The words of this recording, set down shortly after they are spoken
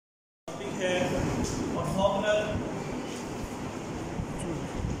है orthogonal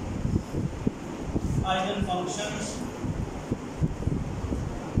eigen functions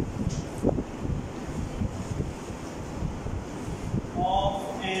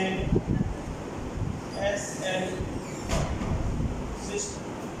of N SL system.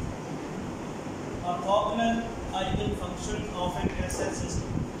 Orthogonal eigenfunctions of an SL system.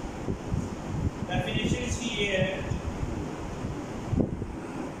 Definition इसकी ये है,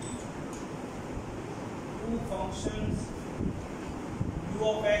 two functions u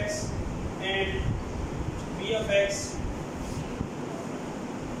of x and v of x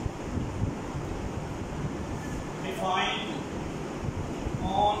defined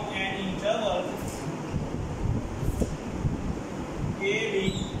on an interval a b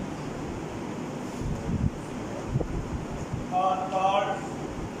are called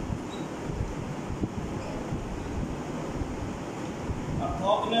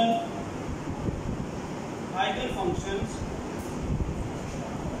orthogonal eigenfunctions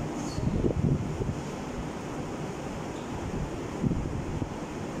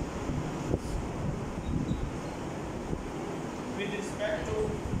with respect to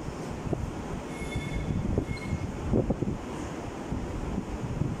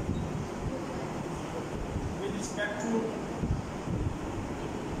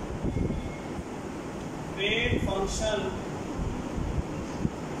wave function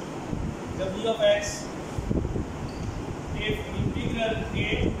w of x if integral a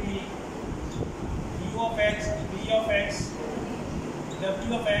to b u of x v of x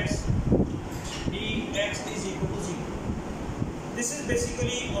w of x dx is equal to 0. This is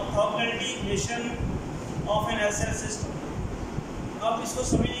basically orthogonality equation of an SL system. अब इसको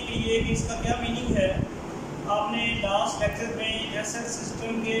समझने के लिए कि इसका क्या meaning है, आपने लास्ट लेक्चर में एसएल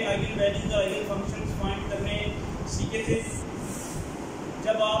सिस्टम के आइगन वैल्यूज और आइगन फंक्शंस फाइंड करने सीखे थे।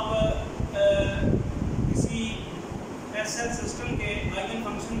 जब आप किसी एसएल सिस्टम के आइगन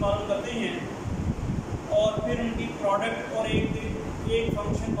फंक्शन मालूम करते हैं और फिर उनकी प्रोडक्ट और एक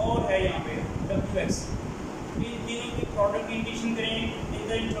फंक्शन और है यहाँ पे डब्ल्यू एक्स, इन तीनों की प्रोडक्ट की इंटीग्रेशन करें in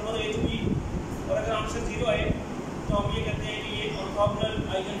the interval A to be और अगर आंसर 0 आए तो हम ये कहते हैं कि ये ऑर्थोगोनल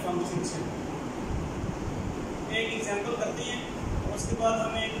आइगन फंक्शंस हैं। एक एग्जांपल करते हैं और उसके बाद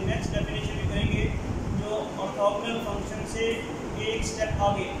हम एक नेक्स्ट डेफिनेशन भी करेंगे जो ऑर्थोगोनल फंक्शन से एक स्टेप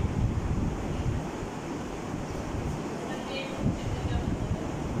आगे।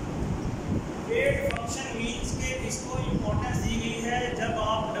 वेट फंक्शन मींस के इसको इंपॉर्टेंस दी गई है, जब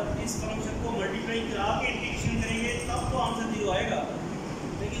आप इस फंक्शन को मल्टीप्लाई करा के इंटीग्रेशन करेंगे तब तो आंसर 0 आएगा,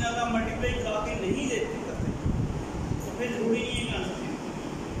 लेकिन अगर आप मल्टीप्लाई करा के नहीं देते करते तो फिर जरूरी नहीं है कि आंसर 0।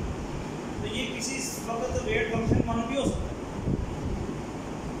 तो ये किसी वक्त वेट फंक्शन मान भी हो सकता है,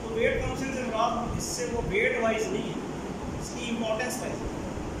 तो वेट फंक्शन से मुराद इससे वो वेट वाइज नहीं है, इसकी इंपॉर्टेंस वाइज।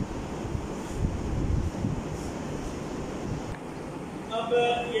 अब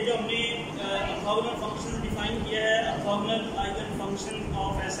ये जो हमने ऑर्थोगोनल फंक्शन डिफाइन किया है, orthogonal eigen function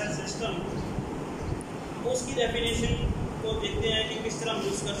of SL system, उसकी डेफिनेशन को देखते हैं कि किस तरह हम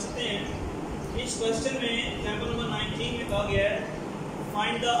यूज़ कर सकते हैं। इस क्वेश्चन में एग्जाम्पल नंबर 19 में कहा गया है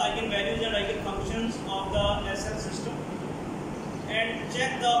find the eigenvalues and eigenfunctions of the SL system and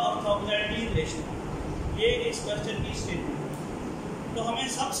check the orthogonality relation। ये इस क्वेश्चन की स्टेटमेंट। तो हमें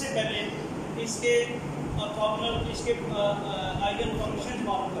सबसे पहले इसके ऑर्थोगोनल इसके आइगन फंक्शन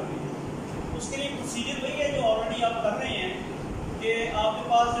मालूम करने हैं। उसके लिए प्रोसीजर वही है जो ऑलरेडी आप कर रहे हैं कि आपके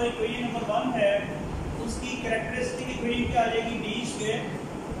पास जो इक्वेशन नंबर 1 है उसकी कैरेक्टरिस्टिक इक्वेशन क्या आ जाएगी, D square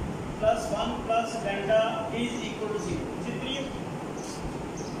plus 1 plus lambda is equal to 0। जितनी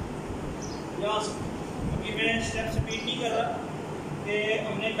अभी मैं स्टेप्स रिपीट नहीं कर रहा कि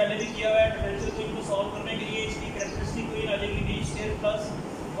हमने पहले भी किया हुआ है। डिफरेंशियल इक्वेशन को सॉल्व करने के लिए इसकी कैरेक्टरिस्टिक इक्वेशन आ जाएगी D square plus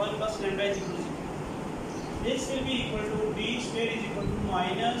 1 plus lambda is equal to 0। This will be equal to D square is equal to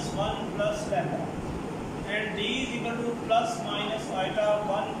minus 1 plus lambda and D is equal two plus minus iota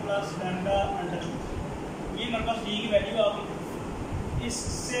 1 plus lambda under. ये हमारे पास D की value आ गई।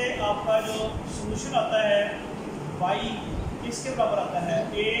 इससे आपका जो solution आता है Y इसके बराबर आता है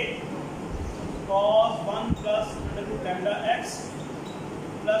ए cos 1 plus under root lambda x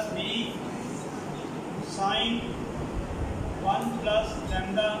plus b sin 1 plus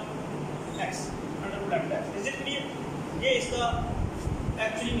lambda x under root lambda x। Is it clear? ये इसका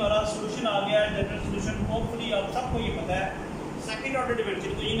एक्चुअली हमारा सोल्यूशन आ गया है, जनरल सोल्यूशन। होपफुली आप सबको ये पता है। सेकंड ऑर्डर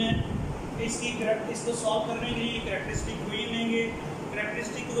डिफरेंशियल इक्वेशन है, इसको सॉल्व करने के लिए कैरेक्टरिस्टिक इक्वेशन लेंगे।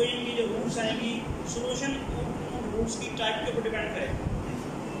 कैरेक्टरिस्टिक इक्वेशन की जो रूट्स आएंगी, सोल्यूशन रूट्स की टाइप के ऊपर डिपेंड करेगा।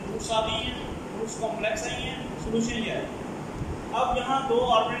 रूट्स आ गई हैं, रूट्स कॉम्प्लेक्स आई हैं, सोल्यूशन ये है। अब यहाँ दो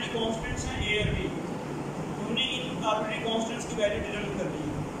आर्बिट्ररी कांस्टेंट्स हैं ए और बी, हमने इन आर्बिट्ररी कांस्टेंट्स की वैल्यू डिटरमाइन कर दी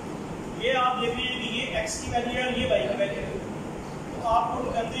है। ये आप देख रहे हैं कि ये x की वैल्यू है और ये y की वैल्यू है। तो आप पुट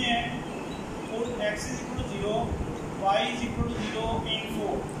करते हैं put x is equal to 0, y is equal to 0 इन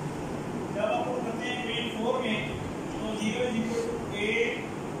 4। जब आप पुट करते हैं इन 4 में तो 0 is equal to a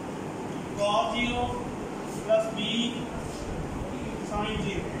cos 0 plus b sin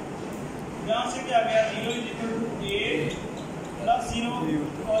 0। यहाँ से क्या गया 0 is equal to a plus 0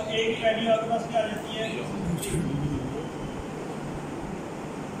 और a की वैल्यू आपके पास क्या आ जाती है।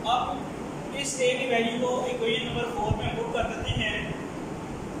 अब इस a की वैल्यू को इक्वेशन नंबर 4 में पुट कर देते हैं।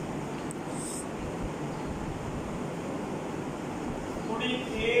 Putting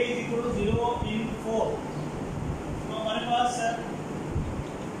a is equal to 0 इन 4 तो हमारे पास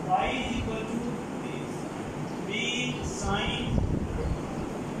y is equal to b sin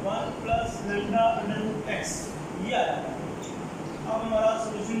 1 plus lambda under root x ये आ जाता है। अब हमारा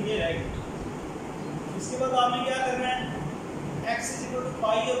सोल्यूशन ये रहेगा। इसके बाद आपने क्या करना है x इज इक्वल टू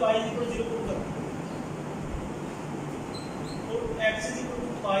पाई और y is equal to 0 put करना है। तो x is equal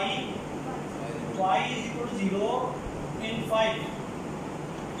to pi y is equal to 0 in 5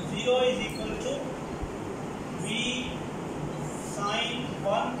 0 is equal to b sin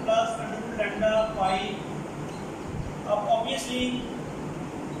 1 plus under root lambda पाई। अब obviously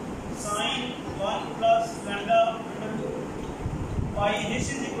sin 1 plus lambda under root pi this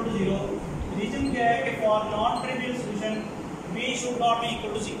is equal to 0। Reason क्या है कि for non trivial solution b should not be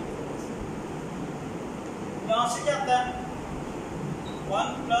equal to 0। यहाँ से क्या आता है 1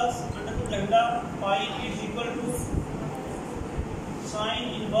 plus under root lambda pi is equal to sine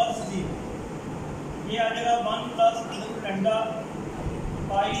inverse 0। ये आ जाएगा 1 plus under root lambda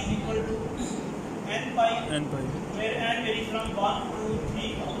pi is equal to n pi where n varies from 1 to 3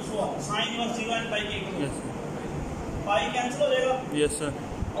 up to so on। Sine inverse 0 n पाई के equal है। Pi cancel हो जाएगा। Yes sir.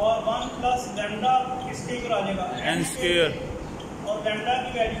 और 1 plus lambda किसके equal आ जाएगा n square और lambda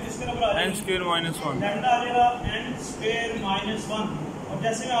की value किसके बराबर आ जाएगी n स्क्वायर माइनस 1 लैम्डा आ जाएगा n स्क्वायर माइनस 1। और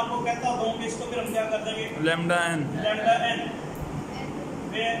जैसे मैं आपको कहता हूँ कि इसको फिर हम क्या कर देंगे lambda n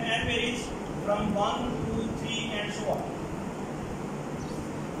where n varies from 1 to 3 and so on।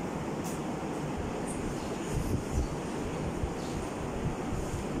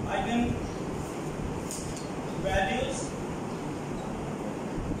 Eigen values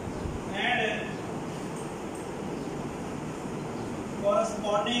and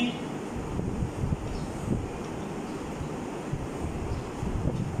corresponding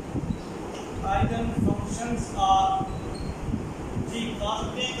Eigenfunctions are जी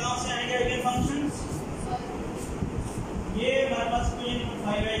कहाँ से आएंगे Eigenfunctions। ये हमारे पास कोई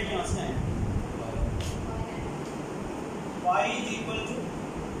 5 है यहाँ से आएंगे y is equal to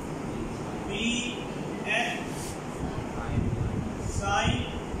b n sin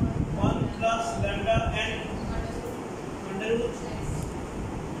 1 plus lambda n under root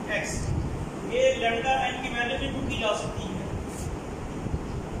x। ये lambda n की वैल्यू भी पुट की जा सकती है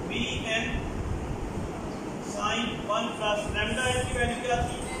b n sin 1 plus lambda n की वैल्यू क्या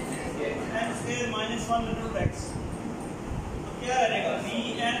थी n square minus 1 under root x। तो क्या रहेगा b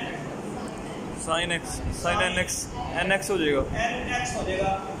n sin x sin nx nx हो जाएगा nx हो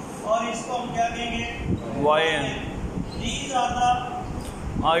जाएगा और इसको हम क्या कहेंगे yn। These are the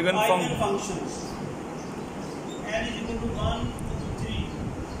Eigenfunctions। n is equal to 1 2 3।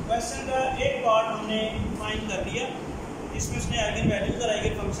 Question का एक पार्ट हमने फाइंड कर लिया। इसमें उसने आइगन वैल्यूज और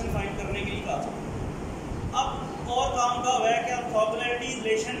आइगन फंक्शन फाइंड करने के लिए कहा था। अब और काम का हुआ है कि ऑर्थोगोनैलिटी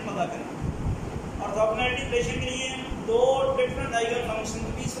रिलेशन पता करें। ऑर्थोगोनैलिटी रिलेशन के लिए दो डिफरेंट आइगन फंक्शन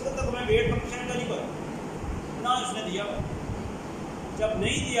की इस वक्त तक हमें वेट फंक्शन का नहीं पता ना उसने दिया हुआ। जब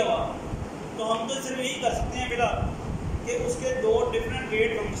नहीं दिया हुआ तो हम तो सिर्फ यही कर सकते हैं फिलहाल कि उसके दो डिफरेंट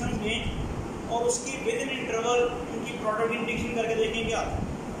वेट फंक्शंस में और उसकी विद इन इंटरवल उनकी प्रोडक्ट इंडिकेशन करके देखें क्या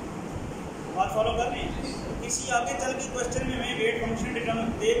बात फॉलो कर रहे हैं। किसी आगे चल के क्वेश्चन में हमें वेट फंक्शन डिटरमिन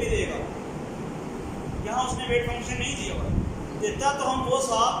दे भी देगा। यहाँ उसने वेट फंक्शन नहीं दिया हुआ, देता तो हम वो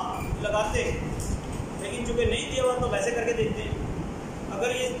साथ लगाते हैं, लेकिन चूँकि नहीं दिया हुआ तो वैसे करके देखते हैं। अगर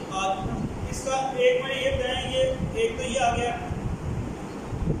ये इसका एक में ये बताएं, ये एक तो ये आ गया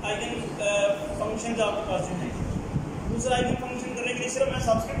आइगन फंक्शन आपके पास जो है। दूसरा आइगन फंक्शन करने के लिए सिर्फ मैं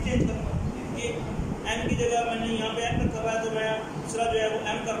सब्सक्रिप्ट चेंज करूँगा कि m की जगह मैंने यहाँ पे n रखा हुआ है तो मैं दूसरा जो है वो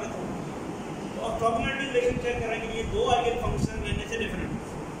m कर लेता हूँ। तो ऑर्थोगोनैलिटी रिलेशन चेक करने के लिए दो आइगन फंक्शन लेने से डिफरेंट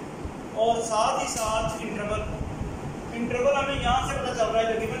और साथ ही साथ इंटरवल हमें यहाँ से पता चल रहा है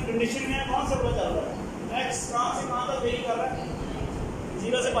जो गिवन कंडीशन में कौन से पता चल रहा है x कहाँ से कहाँ तक वेरी कर रहा है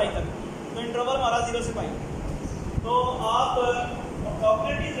 0 से पाई तक। तो इंटरवल हमारा 0 से पाई। तो आप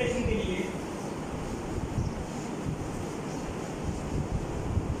ऑर्थोगोनैलिटी रिलेशन के लिए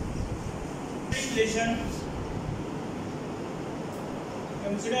relation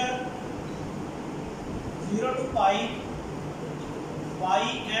consider 0 to pi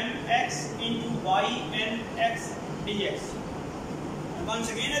ymx into ynx dx. Once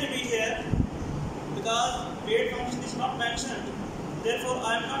again I repeat here, because weight function is not mentioned, therefore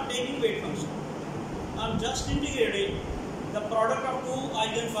I am not taking weight function. I am just integrating the product of two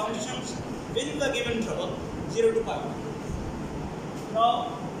eigenfunctions with the given trouble 0 to pi. Now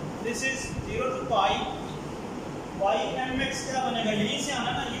this is 0 to pi ymx क्या बनेगा, यहीं से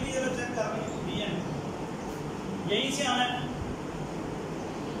आना ना, ये भी जरा check करना, bn यहीं से आना है,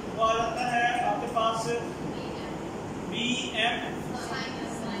 तो आ जाता है आपके पास bm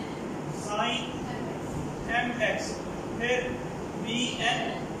sin mx, फिर bn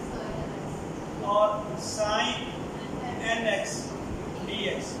और sin nx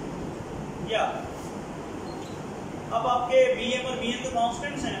dx. या अब आपके bm और bn तो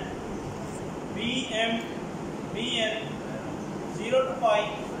कॉन्स्टेंट्स हैं, bn 0 to pi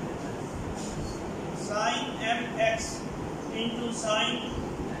sin mx into sin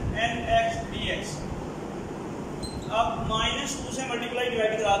nx dx. अब -2 से मल्टीप्लाई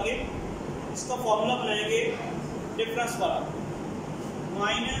डिवाइड करा के इसका फॉर्मूला बनाएंगे डिफरेंस वाला,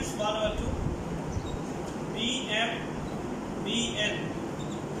 -1/2 bn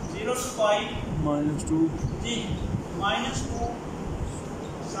 0 to pi -2 ji -2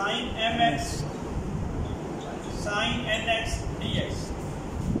 sin mx sin nx dx.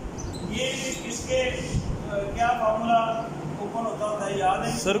 ये इसके क्या फार्मूला ओपन होता है याद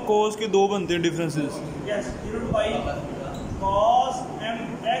है सर? cos के दो बनते हैं differences. Yes, 0 to pi cos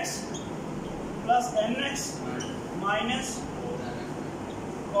mx plus nx minus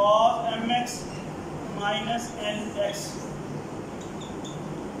cos mx minus nx.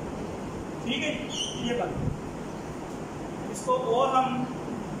 ठीक है, ये बन, इसको और हम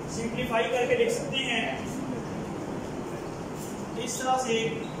सिंप्लीफाई करके लिख सकते हैं इस तरह से,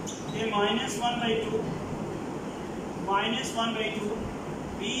 ये -1/2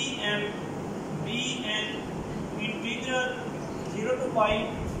 bn integral 0 to pi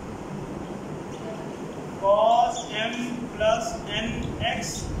cos m plus nx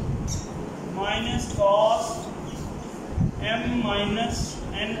minus cos m minus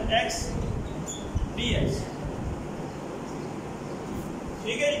nx dx.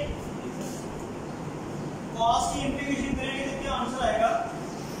 ठीक है, cos की इंटीग्रेशन करेंगे तो क्या आंसर आएगा,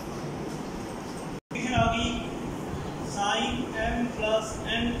 इंटीग्रेशन आ गई sin m plus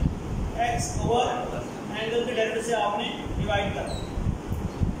n x over angle के डेरिवेटिव से आपने डिवाइड कर,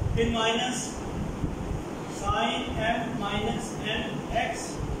 फिर minus sin m minus n x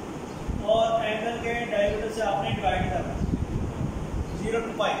और एंगल के डेरिवेटिव से आपने डिवाइड कर 0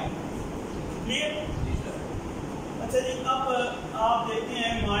 to pi. क्लियर? अच्छा जी, अब आप देखते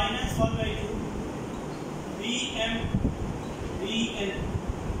हैं -1/2 bn.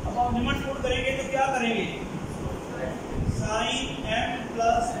 अब आप लिमिट पुट करेंगे तो क्या करेंगे, sin m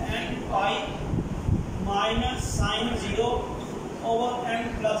plus n pi minus sin 0 over m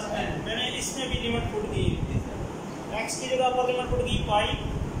plus n. मैंने इसमें भी लिमिट पुट की, x की जगह पर लिमिट पुट की पाई,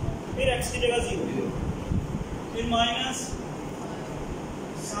 फिर x की जगह 0, फिर minus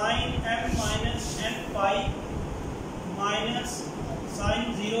sin m minus n pi minus sin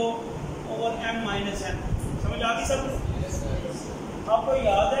 0 over m minus n. समझ आ गई सब? आपको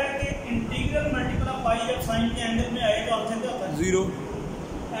याद है कि इंटीग्रल मल्टीपल ऑफ पाई जब साइन के एंगल में आए तो आंसर क्या होता है, 0.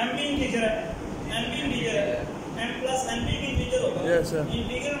 m भी इंटीजर है, n भी इंटीजर है, m प्लस n भी इंटीजर होगा. yes,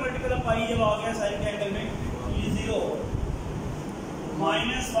 इंटीग्रल मल्टीपल ऑफ पाई जब आ गया साइन के एंगल में तो ये 0 होगा.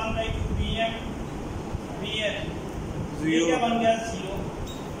 -1/2 bn 0 क्या बन गया, 0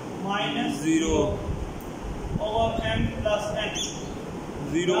 minus 0 over m plus n,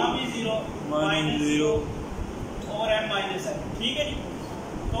 0 भी 0 minus 0 over m minus n. ठीक है जी,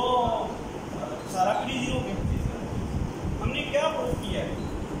 तो सारा कुछ 0 हो गया. हमने क्या प्रूव किया है,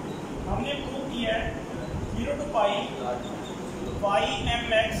 हमने प्रूव किया है 0 to pi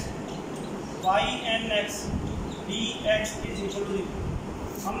ymx ynx dx is equal to 0.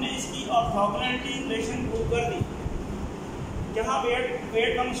 हमने इसकी ऑर्थोगोनैलिटी रिलेशन प्रूव कर दी. यहाँ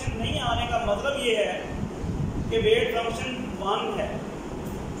वेट फंक्शन नहीं आने का मतलब ये है कि वेट फंक्शन 1 है.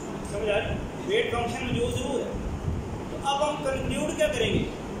 समझ आ रही? वेट फंक्शन मौजूद जरूर है. तो अब हम कंक्लूड क्या करेंगे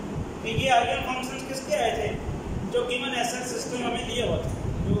कि ये आइगन फंक्शंस किसके आए थे, जो गिवन एसएल सिस्टम हमें दिया हुआ था,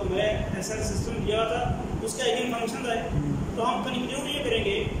 जो हमें एसएल सिस्टम दिया था उसके आइगन फंक्शन आए. तो हम कंक्लूड ये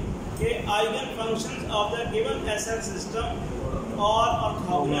करेंगे कि eigen functions of the given SL system और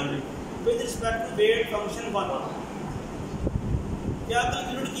orthogonal with respect to wait function 1. क्या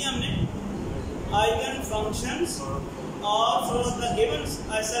कंक्लूड किया हमने, आइगन फंक्शंस और for the given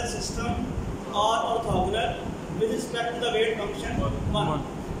SL system और orthogonal with respect to the wait function 1.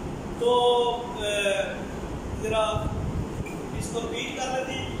 तो ज़रा इसको बीट कर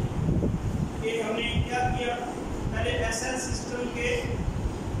लेते हैं कि हमने क्या किया। पहले एसएल सिस्टम के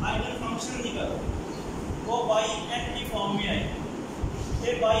आइगन फंक्शन निकालो, वो बाई एन की फॉर्म में आए,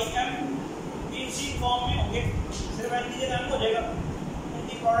 फिर बाई एम इसी फॉर्म में होंगे, सिर्फ एन की जगह एम हो जाएगा।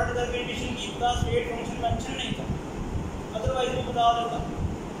 उनकी प्रोडक्ट करके इंडिकेशन की का वेट फंक्शन मेंशन नहीं था, अदरवाइज वो बता देता।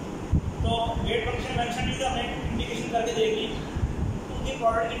 तो वेट फंक्शन मेंशन नहीं था, हमने इंडिकेशन करके देख ली, उनकी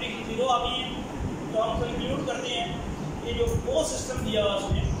प्रोडक्ट इंडिकेशन जीरो आ गई है। तो हम कंक्लूड करते हैं कि जो वो सिस्टम दिया हुआ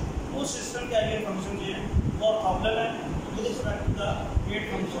उसमें, उस सिस्टम के आइगन फंक्शन जो है वो प्रॉब्लम है with respect to the wait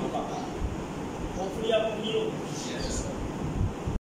function का। होपफुली आपको क्लियर हो।